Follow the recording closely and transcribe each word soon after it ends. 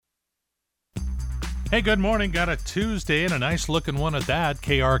Hey, good morning. Got a Tuesday and a nice looking one at that.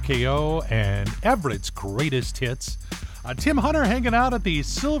 KRKO and Everett's greatest hits. Tim Hunter hanging out at the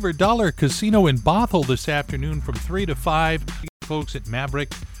Silver Dollar Casino in Bothell this afternoon from 3 to 5. Folks at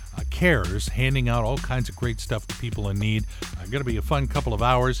Maverick Cares handing out all kinds of great stuff to people in need. Going to be a fun couple of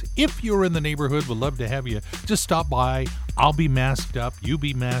hours. If you're in the neighborhood, we'd love to have you just stop by. I'll be masked up. You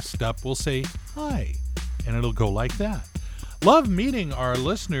be masked up. We'll say hi, and it'll go like that. Love meeting our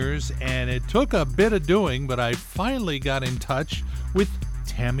listeners, and it took a bit of doing, but I finally got in touch with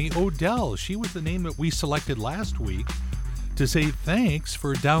Tammy Odell. She was the name that we selected last week to say thanks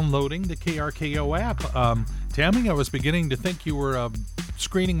for downloading the KRKO app. Tammy, I was beginning to think you were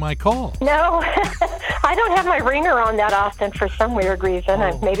screening my call. No, I don't have my ringer on that often for some weird reason.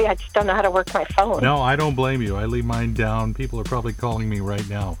 Maybe I just don't know how to work my phone. No, I don't blame you. I leave mine down. People are probably calling me right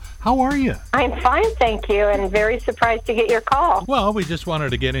now. How are you? I'm fine, thank you, and very surprised to get your call. Well, we just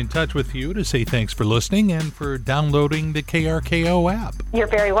wanted to get in touch with you to say thanks for listening and for downloading the KRKO app. You're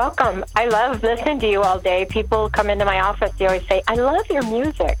very welcome. I love listening to you all day. People come into my office, they always say, I love your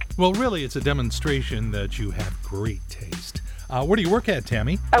music. Well, really, it's a demonstration that you have great taste. Where do you work at,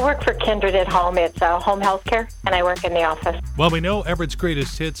 Tammy? I work for Kindred at Home. It's home health care, and I work in the office. Well, we know Everett's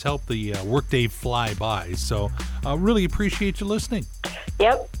greatest hits help the workday fly by, so really appreciate you listening.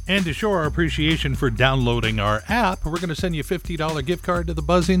 Yep. And to show our appreciation for downloading our app, we're going to send you a $50 gift card to the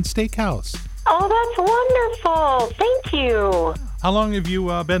Buzz Inn Steakhouse. Oh, that's wonderful. Thank you. How long have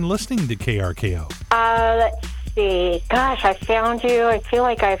you been listening to KRKO? Let's see. Gosh, I found you. I feel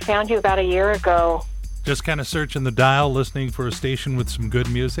like I found you about a year ago. Just kind of searching the dial, listening for a station with some good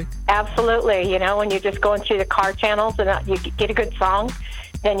music? Absolutely. You know, when you're just going through the car channels and you get a good song,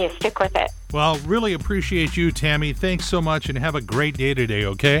 then you stick with it. Well, really appreciate you, Tammy. Thanks so much, and have a great day today,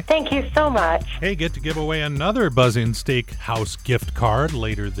 okay? Thank you so much. Hey, get to give away another Buzz Inn Steakhouse gift card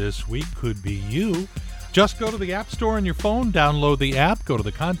later this week. Could be you. Just go to the App Store on your phone, download the app, go to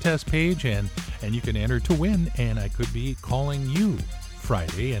the contest page, and you can enter to win. And I could be calling you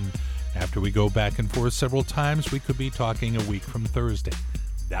Friday, and after we go back and forth several times, we could be talking a week from Thursday.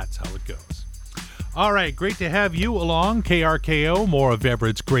 That's how it goes. All right, great to have you along. KRKO, more of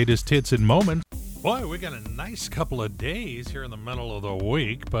Everett's greatest hits and moments. Boy, we got a nice couple of days here in the middle of the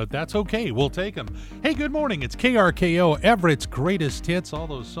week, but that's okay. We'll take them. Hey, good morning. It's KRKO, Everett's greatest hits. All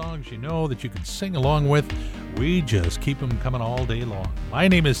those songs you know that you can sing along with. We just keep them coming all day long. My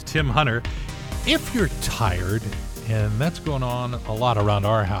name is Tim Hunter. If you're tired, and that's going on a lot around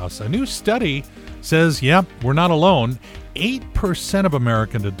our house, a new study says, yep, we're not alone. 8% of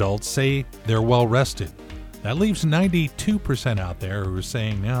American adults say they're well rested. That leaves 92% out there who are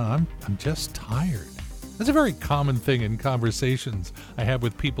saying, no, I'm just tired. That's a very common thing in conversations I have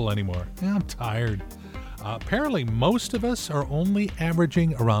with people anymore. Yeah, I'm tired. Apparently, most of us are only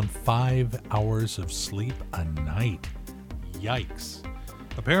averaging around 5 hours of sleep a night. Yikes.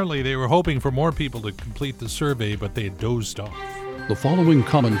 Apparently, they were hoping for more people to complete the survey, but they had dozed off. The following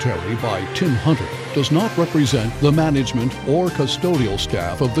commentary by Tim Hunter does not represent the management or custodial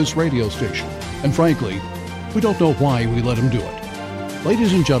staff of this radio station. And frankly, we don't know why we let him do it.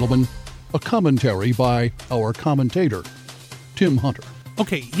 Ladies and gentlemen, a commentary by our commentator, Tim Hunter.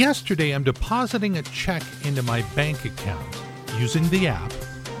 Okay, yesterday I'm depositing a check into my bank account using the app,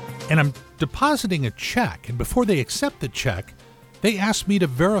 and I'm depositing a check, and before they accept the check, they asked me to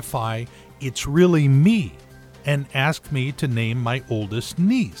verify it's really me and asked me to name my oldest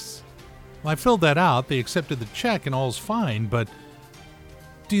niece. Well, I filled that out, they accepted the check, and all's fine, but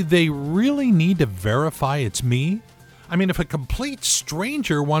do they really need to verify it's me? I mean, if a complete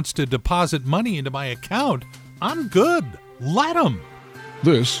stranger wants to deposit money into my account, I'm good. Let them.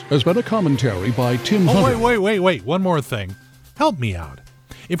 This has been a commentary by Tim Hunter. Wait. One more thing. Help me out.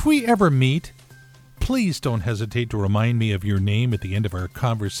 If we ever meet, please don't hesitate to remind me of your name at the end of our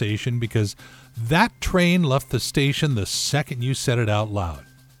conversation, because that train left the station the second you said it out loud.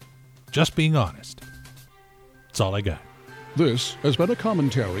 Just being honest. That's all I got. This has been a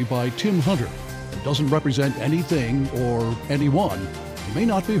commentary by Tim Hunter. It doesn't represent anything or anyone. It may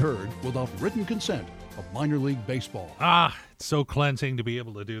not be heard without written consent of minor league baseball. It's so cleansing to be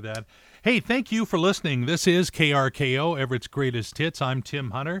able to do that. Hey, thank you for listening. This is KRKO, Everett's Greatest Hits. I'm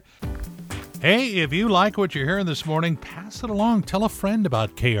Tim Hunter. Hey, if you like what you're hearing this morning, pass it along. Tell a friend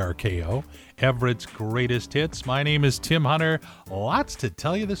about KRKO, Everett's Greatest Hits. My name is Tim Hunter. Lots to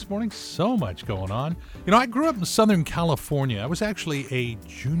tell you this morning. So much going on. You know, I grew up in Southern California. I was actually a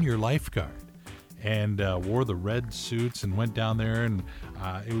junior lifeguard and wore the red suits and went down there, and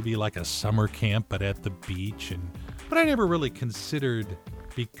it would be like a summer camp, but at the beach. But I never really considered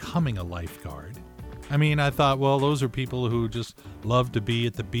becoming a lifeguard. I mean, I thought, well, those are people who just love to be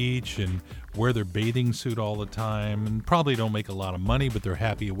at the beach and wear their bathing suit all the time and probably don't make a lot of money, but they're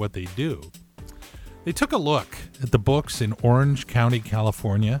happy at what they do. They took a look at the books in Orange County,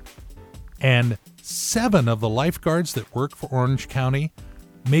 California, and 7 of the lifeguards that work for Orange County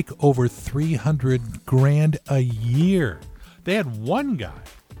make over $300,000 a year. They had one guy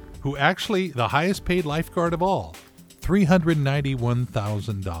who actually, the highest paid lifeguard of all,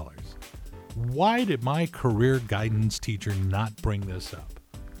 $391,000. Why did my career guidance teacher not bring this up?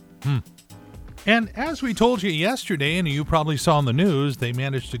 And as we told you yesterday, and you probably saw in the news, they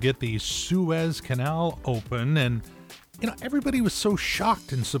managed to get the Suez Canal open, and everybody was so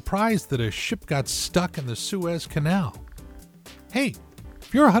shocked and surprised that a ship got stuck in the Suez Canal. Hey,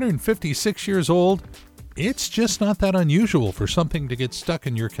 if you're 156 years old, it's just not that unusual for something to get stuck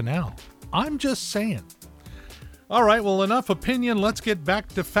in your canal. I'm just saying. All right, well, enough opinion. Let's get back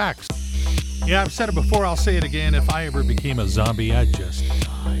to facts. Yeah, I've said it before. I'll say it again. If I ever became a zombie, I'd just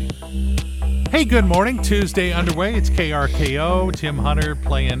die. Hey, good morning. Tuesday underway. It's KRKO. Tim Hunter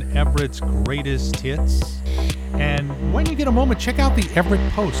playing Everett's greatest hits. And when you get a moment, check out the Everett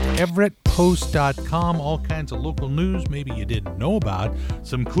Post, everettpost.com. All kinds of local news maybe you didn't know about.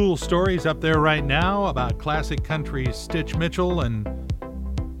 Some cool stories up there right now about classic country Stitch Mitchell and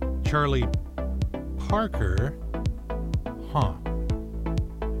Charlie Parker.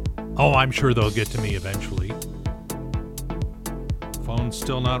 Oh, I'm sure they'll get to me eventually. Phone's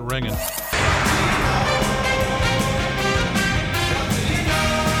still not ringing.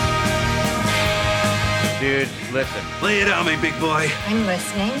 Dude, listen. Lay it on me, big boy. I'm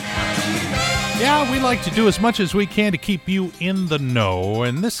listening. Yeah, we like to do as much as we can to keep you in the know,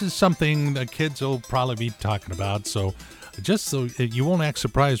 and this is something the kids will probably be talking about, so just so you won't act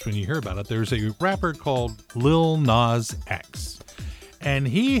surprised when you hear about it, there's a rapper called Lil Nas X, and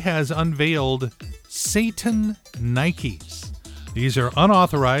he has unveiled Satan Nikes. These are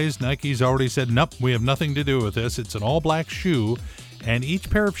unauthorized. Nike's already said, nope, we have nothing to do with this. It's an all-black shoe, and each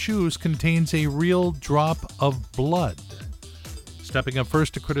pair of shoes contains a real drop of blood. Stepping up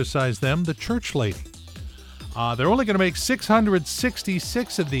first to criticize them, the church lady. They're only going to make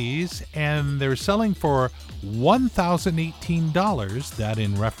 666 of these, and they're selling for $1,018. That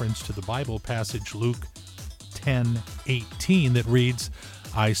in reference to the Bible passage Luke 10:18 that reads,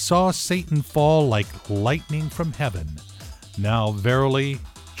 I saw Satan fall like lightning from heaven. Now verily,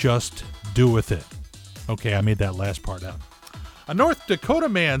 just doeth it. Okay, I made that last part up. A North Dakota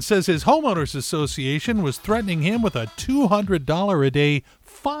man says his homeowners association was threatening him with a $200 a day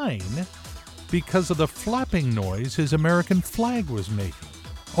fine because of the flapping noise his American flag was making.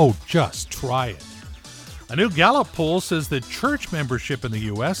 Oh, just try it. A new Gallup poll says that church membership in the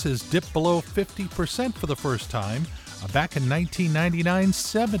U.S. has dipped below 50% for the first time. Back in 1999,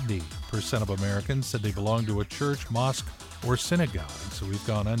 70% of Americans said they belonged to a church, mosque, or synagogue. So we've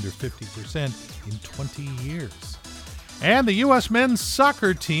gone under 50% in 20 years. And the U.S. men's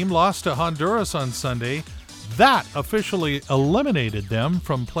soccer team lost to Honduras on Sunday. That officially eliminated them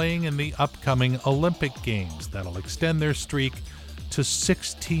from playing in the upcoming Olympic Games. That'll extend their streak to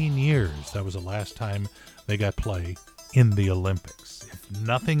 16 years. That was the last time they got play in the Olympics. If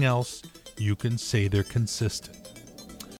nothing else, you can say they're consistent.